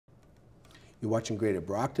You're watching Greater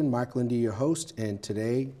Brockton. Mark Lindy, your host, and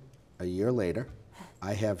today, a year later,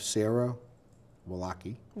 I have Sarah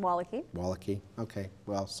Walachy. Walachy. Okay.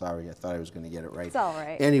 Well, sorry. I thought I was going to get it right. It's all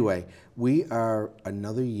right. Anyway, we are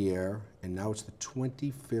another year, and now it's the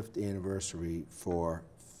 25th anniversary for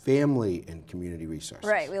Family and Community Resources.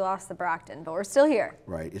 Right. We lost the Brockton, but we're still here.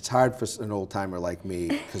 Right. It's hard for an old timer like me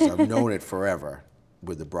because I've known it forever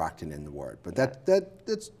with the Brockton in the word. But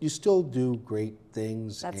that's you still do great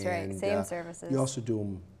things. That's and, right. Same services. You also do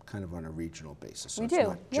them kind of on a regional basis. So We it's do.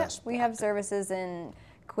 Not just we have services in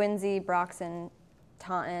Quincy, Broxton,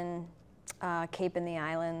 Taunton, Cape and the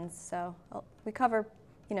Islands. So we cover,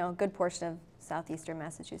 a good portion of southeastern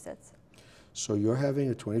Massachusetts. So you're having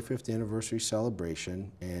a 25th anniversary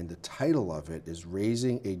celebration, and the title of it is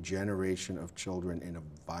Raising a Generation of Children in a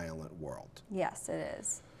Violent World. Yes, it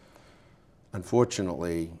is.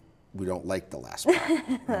 Unfortunately, we don't like the last part.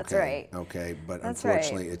 That's okay? right. Okay, but That's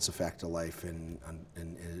unfortunately, right. it's a fact of life, and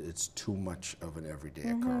it's too much of an everyday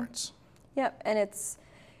occurrence. Yep, and it's,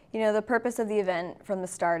 the purpose of the event from the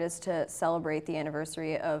start is to celebrate the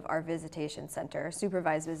anniversary of our visitation center,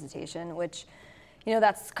 supervised visitation, which,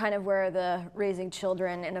 that's kind of where the Raising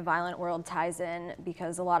Children in a Violent World ties in,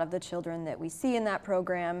 because a lot of the children that we see in that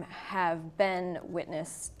program have been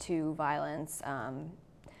witness to violence.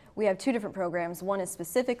 We have two different programs. One is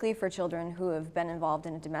specifically for children who have been involved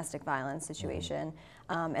in a domestic violence situation,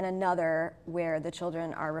 and another where the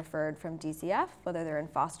children are referred from DCF, whether they're in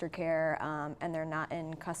foster care and they're not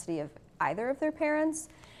in custody of either of their parents.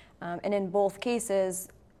 And in both cases,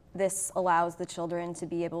 this allows the children to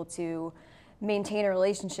be able to maintain a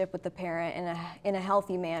relationship with the parent in a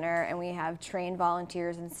healthy manner, and we have trained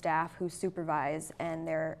volunteers and staff who supervise, and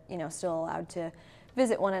they're still allowed to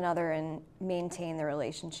visit one another and maintain the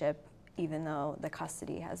relationship, even though the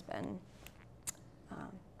custody has been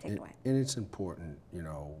taken away. And it's important,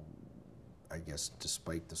 I guess,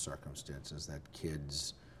 despite the circumstances, that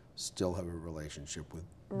kids still have a relationship with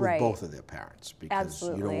both of their parents, because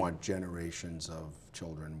you don't want generations of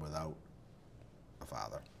children without a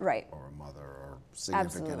father, right, or a mother, or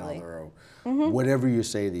significant Absolutely. other, or whatever you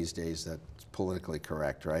say these days that's politically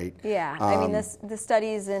correct, right? Yeah, I mean, the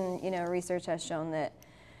studies and research has shown that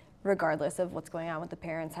regardless of what's going on with the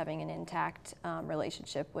parents, having an intact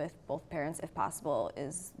relationship with both parents, if possible,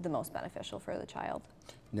 is the most beneficial for the child.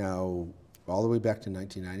 Now, all the way back to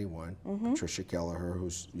 1991, Patricia Kelleher,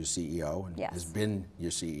 who's your CEO and has been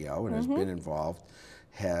your CEO and has been involved,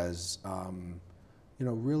 has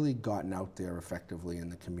really gotten out there effectively in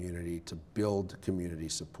the community to build community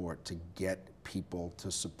support, to get people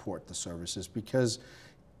to support the services, because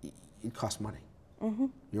it costs money.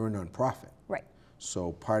 You're a nonprofit. Right.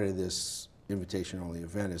 So part of this invitation-only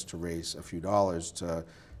event is to raise a few dollars to,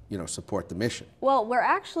 support the mission. Well, we're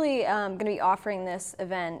actually going to be offering this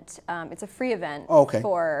event. It's a free event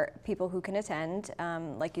for people who can attend.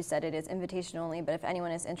 Like you said, it is invitation only, but if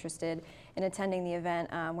anyone is interested in attending the event,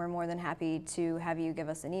 we're more than happy to have you give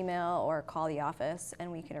us an email or call the office,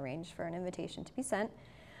 and we can arrange for an invitation to be sent.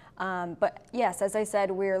 But yes, as I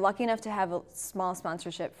said, we're lucky enough to have a small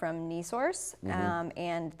sponsorship from NeSource,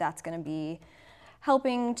 and that's going to be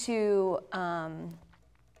helping to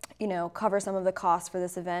cover some of the costs for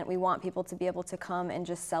this event. We want people to be able to come and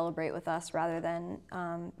just celebrate with us rather than,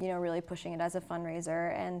 really pushing it as a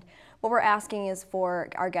fundraiser. And what we're asking is for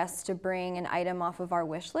our guests to bring an item off of our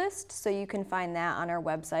wish list. So you can find that on our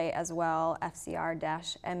website as well,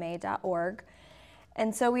 fcr-ma.org.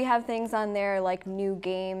 And so we have things on there like new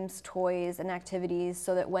games, toys, and activities,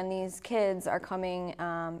 so that when these kids are coming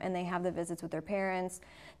and they have the visits with their parents,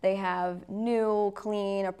 they have new,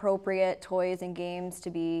 clean, appropriate toys and games to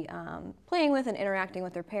be playing with and interacting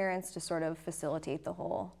with their parents to sort of facilitate the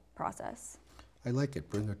whole process. I like it.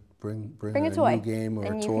 Bring a toy, new game or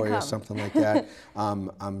a toy or something like that.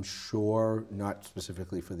 I'm sure, not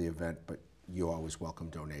specifically for the event, but you always welcome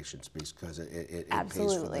donations, because it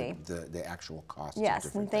pays for the actual costs.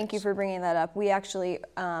 Yes, and thank you for bringing that up. We actually,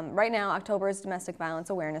 right now, October is Domestic Violence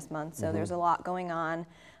Awareness Month, so there's a lot going on.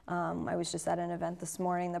 I was just at an event this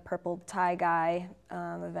morning, the Purple Tie Guy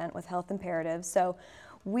event with Health Imperatives. So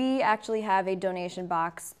we actually have a donation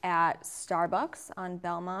box at Starbucks on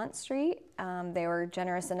Belmont Street. They were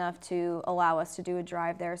generous enough to allow us to do a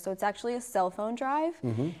drive there. So it's actually a cell phone drive.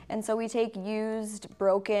 And so we take used,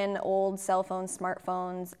 broken, old cell phones,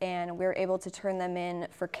 smartphones, and we're able to turn them in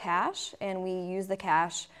for cash. And we use the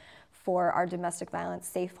cash for our domestic violence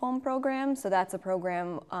safe home program. So that's a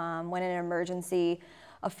program when in an emergency,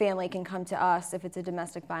 a family can come to us if it's a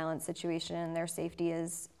domestic violence situation and their safety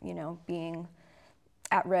is, being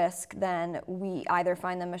at risk, then we either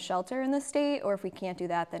find them a shelter in the state, or if we can't do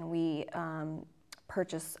that, then we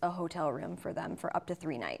purchase a hotel room for them for up to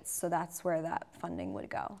 3 nights. So that's where that funding would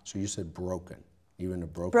go. So you said broken, even a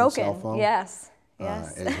broken cell phone? Yes.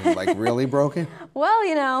 Yes. Is it like really broken? Well,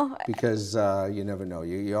 you know. Because you never know.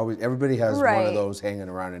 You always, everybody has one of those hanging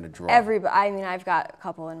around in a drawer. I mean, I've got a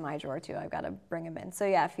couple in my drawer too. I've got to bring them in. So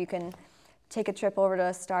yeah, if you can take a trip over to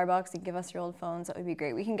Starbucks and give us your old phones, that would be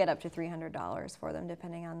great. We can get up to $300 for them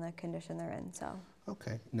depending on the condition they're in. So.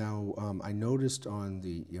 Okay. Now, I noticed on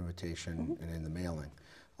the invitation and in the mailing,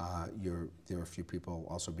 there are a few people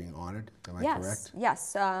also being honored. Am I correct?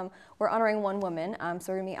 Yes. We're honoring one woman.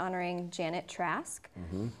 So we're going to be honoring Janet Trask,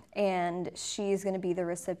 and she's going to be the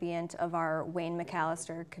recipient of our Wayne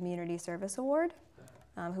McAllister Community Service Award,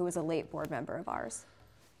 who was a late board member of ours.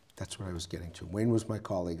 That's what I was getting to. Wayne was my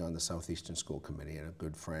colleague on the Southeastern School Committee and a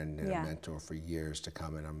good friend and a mentor for years to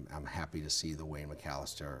come, and I'm happy to see the Wayne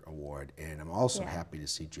McAllister Award, and I'm also happy to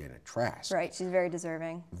see Janet Trask. Right, she's very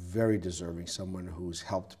deserving. Very deserving, someone who's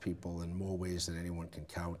helped people in more ways than anyone can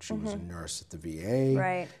count. She was a nurse at the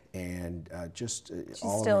VA, and just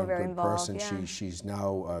all around a good person. She's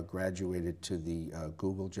now graduated to the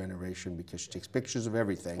Google generation because she takes pictures of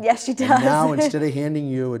everything. Yes, she does. And now instead of handing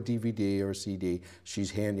you a DVD or a CD,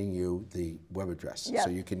 she's handing you the web address. So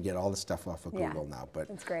you can get all the stuff off of Google now. But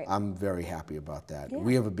that's great. I'm very happy about that.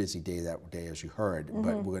 We have a busy day that day, as you heard,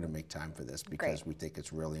 but we're going to make time for this because we think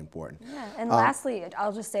it's really important. Yeah, and lastly,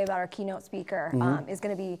 I'll just say about our keynote speaker is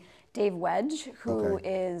going to be Dave Wedge, who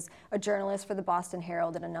is a journalist for the Boston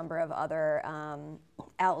Herald and a number of other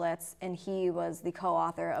outlets, and he was the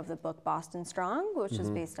co-author of the book Boston Strong, which is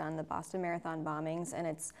based on the Boston Marathon bombings, and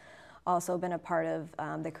it's also been a part of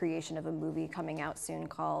the creation of a movie coming out soon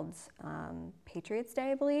called Patriots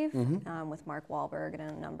Day, I believe, with Mark Wahlberg and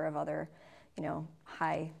a number of other, you know,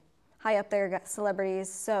 high up there celebrities.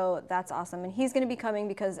 So that's awesome, and he's going to be coming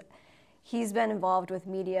because he's been involved with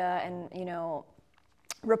media and, you know,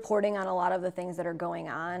 reporting on a lot of the things that are going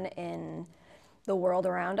on in the world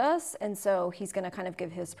around us, and so he's going to kind of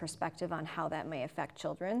give his perspective on how that may affect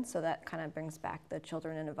children. So that kind of brings back the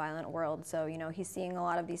children in a violent world. So, you know, he's seeing a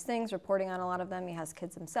lot of these things, reporting on a lot of them. He has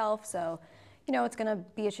kids himself, so, you know, it's going to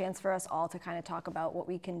be a chance for us all to kind of talk about what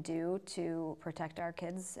we can do to protect our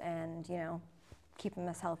kids and, you know, keep them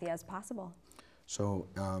as healthy as possible. So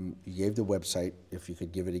you gave the website, if you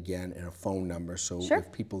could give it again, and a phone number, so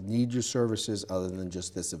if people need your services other than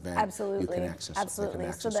just this event, you can access them.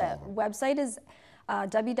 Absolutely. So the website is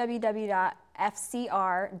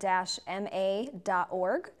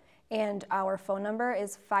www.fcr-ma.org, and our phone number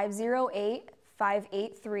is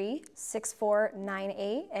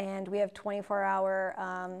 508-583-6498, and we have 24-hour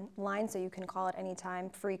line, so you can call at any time,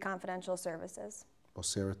 free confidential services. Well,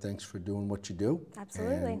 Sarah, thanks for doing what you do.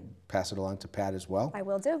 Absolutely. And pass it along to Pat as well. I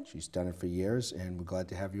will do. She's done it for years, and we're glad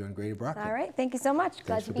to have you on Greater Brockton. All right. Thank you so much.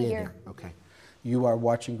 Glad to be here. Okay. You are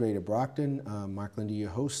watching Greater Brockton. Mark Lindy, your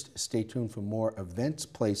host. Stay tuned for more events,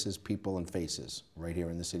 places, people, and faces right here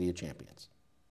in the City of Champions.